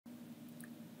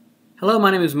Hello,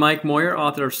 my name is Mike Moyer,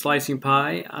 author of Slicing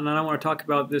Pie, and I want to talk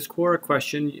about this Quora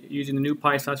question using the new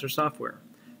pie slicer software.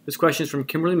 This question is from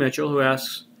Kimberly Mitchell, who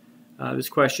asks this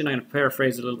question. I'm going to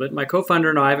paraphrase it a little bit. My co-founder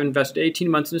and I have invested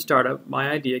 18 months in a startup, my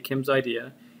idea, Kim's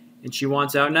idea, and she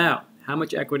wants out now. How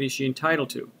much equity is she entitled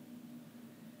to?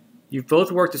 You've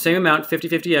both worked the same amount,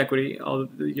 50-50 equity.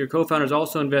 Your co-founder has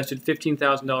also invested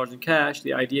 $15,000 in cash.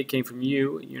 The idea came from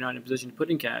you. You're not in a position to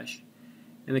put in cash.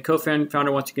 And the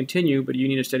co-founder wants to continue, but you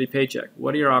need a steady paycheck.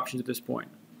 What are your options at this point?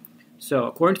 So,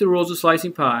 according to the rules of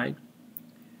slicing pie,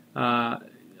 I'm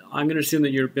going to assume that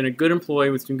you've been a good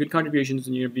employee with some good contributions,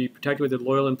 and you're going to be protected with the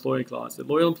loyal employee clause. The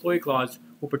loyal employee clause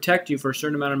will protect you for a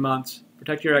certain amount of months,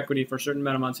 protect your equity for a certain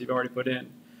amount of months you've already put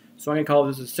in. So I'm going to call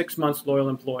this a 6 months loyal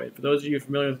employee. For those of you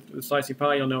familiar with slicing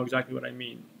pie, you'll know exactly what I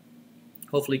mean.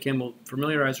 Hopefully Kim will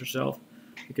familiarize herself,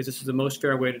 because this is the most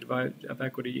fair way to divide up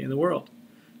equity in the world.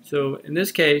 So in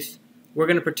this case, we're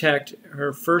going to protect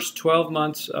her first 12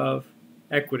 months of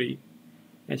equity,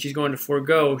 and she's going to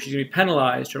forego, she's going to be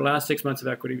penalized her last 6 months of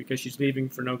equity because she's leaving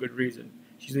for no good reason.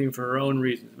 She's leaving for her own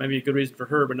reasons. It might be a good reason for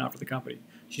her, but not for the company.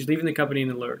 She's leaving the company in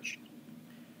the lurch.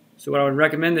 So what I would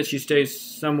recommend that she stays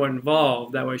somewhat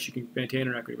involved, that way she can maintain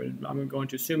her equity, but I'm going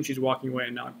to assume she's walking away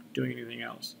and not doing anything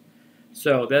else.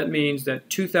 So that means that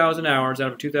 2,000 hours out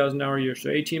of a 2,000-hour year,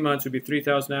 so 18 months would be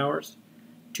 3,000 hours.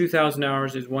 2,000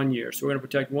 hours is 1 year. So we're going to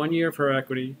protect 1 year of her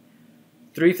equity,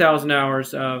 3,000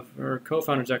 hours of her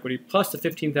co-founder's equity, plus the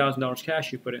 $15,000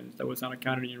 cash you put in that was not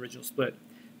accounted in your original split.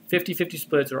 50-50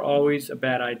 splits are always a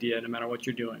bad idea no matter what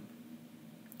you're doing.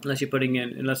 Unless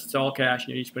it's all cash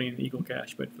and you're each putting in equal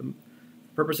cash. But for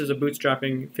purposes of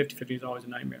bootstrapping, 50-50 is always a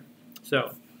nightmare.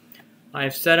 So I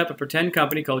have set up a pretend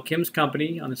company called Kim's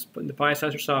Company on the pie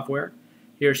slicer software.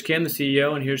 Here's Kim, the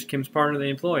CEO, and here's Kim's partner, the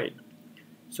employee.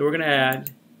 So we're going to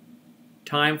add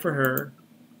time for her,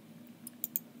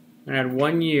 and add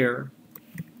 1 year,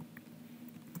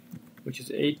 which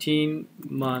is 18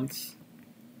 months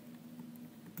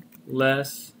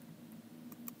less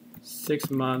 6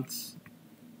 months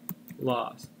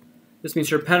loss. This means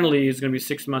her penalty is going to be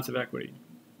 6 months of equity.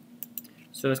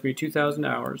 So that's going to be 2,000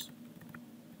 hours.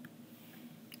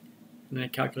 And then I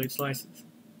calculate slices.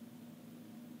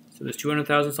 So there's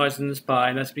 200,000 slices in this pie,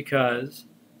 and that's because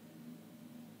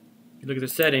you look at the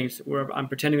settings where I'm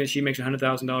pretending that she makes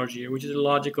 $100,000 a year, which is a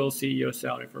logical CEO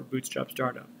salary for a bootstrap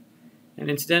startup. And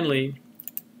incidentally,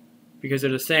 because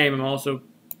they're the same, I'm also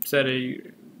set a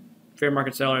fair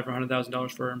market salary for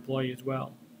 $100,000 for her employee as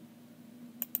well.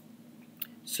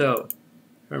 So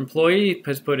her employee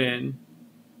has put in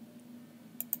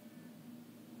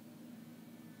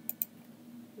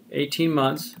 18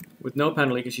 months with no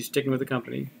penalty because she's sticking with the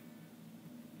company.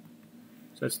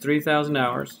 So that's 3,000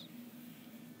 hours.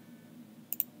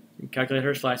 And calculate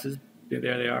her slices. There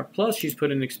they are. Plus, she's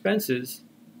put in expenses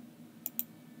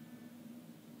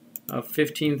of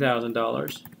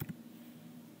 $15,000.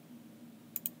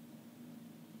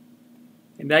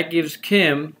 And that gives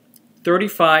Kim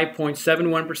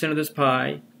 35.71% of this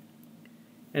pie,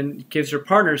 and gives her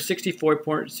partner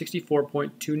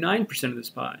 64.29% of this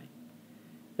pie.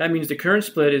 That means the current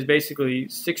split is basically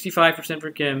 65% for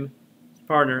Kim's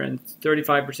partner and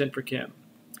 35% for Kim.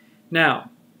 Now,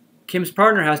 Kim's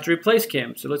partner has to replace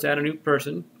Kim, so let's add a new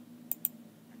person.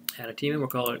 Add a team, and we'll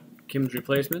call it Kim's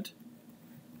replacement.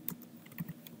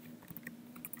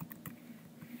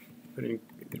 Put in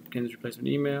Kim's replacement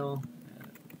email.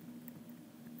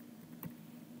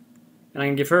 And I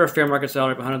can give her a fair market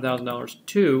salary of $100,000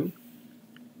 too.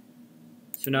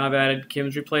 So now I've added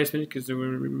Kim's replacement because we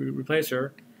replace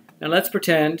her. Now let's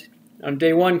pretend on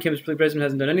day one Kim's replacement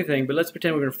hasn't done anything, but let's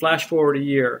pretend we're going to flash forward a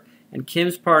year, and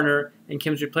Kim's partner and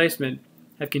Kim's replacement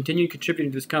have continued contributing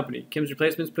to this company. Kim's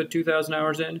replacements put 2,000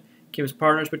 hours in, Kim's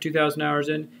partners put 2,000 hours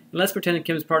in, and let's pretend that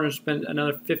Kim's partners spent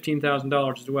another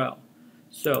 $15,000 as well.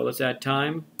 So let's add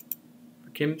time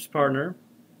for Kim's partner,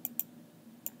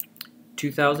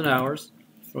 2,000 hours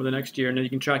for the next year, and then you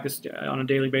can track this on a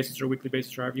daily basis or weekly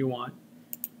basis, or however you want.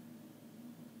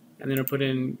 And then I'll put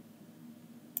in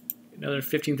another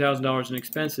 $15,000 in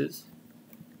expenses.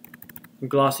 I'm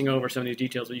glossing over some of these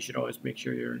details, but you should always make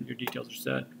sure your details are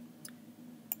set.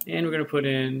 And we're going to put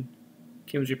in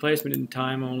Kim's replacement in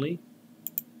time only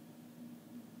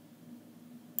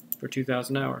for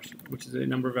 2,000 hours, which is the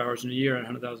number of hours in a year at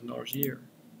 $100,000 a year.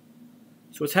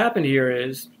 So what's happened here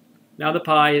is now the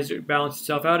pie has balanced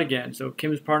itself out again. So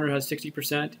Kim's partner has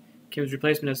 60%, Kim's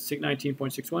replacement has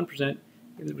 19.61%,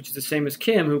 which is the same as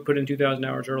Kim, who put in 2,000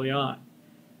 hours early on.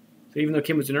 So even though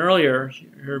Kim was in earlier,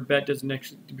 her bet doesn't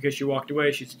because she walked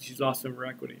away, she's lost some of her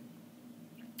equity.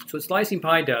 So what slicing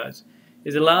pie does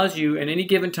is it allows you at any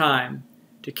given time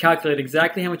to calculate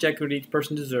exactly how much equity each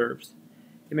person deserves.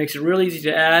 It makes it real easy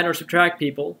to add or subtract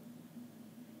people,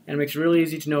 and it makes it really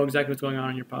easy to know exactly what's going on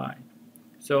in your pie.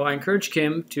 So I encourage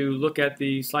Kim to look at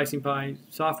the slicing pie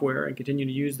software and continue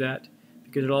to use that,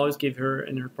 because it'll always give her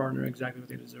and her partner exactly what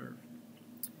they deserve.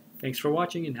 Thanks for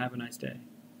watching and have a nice day.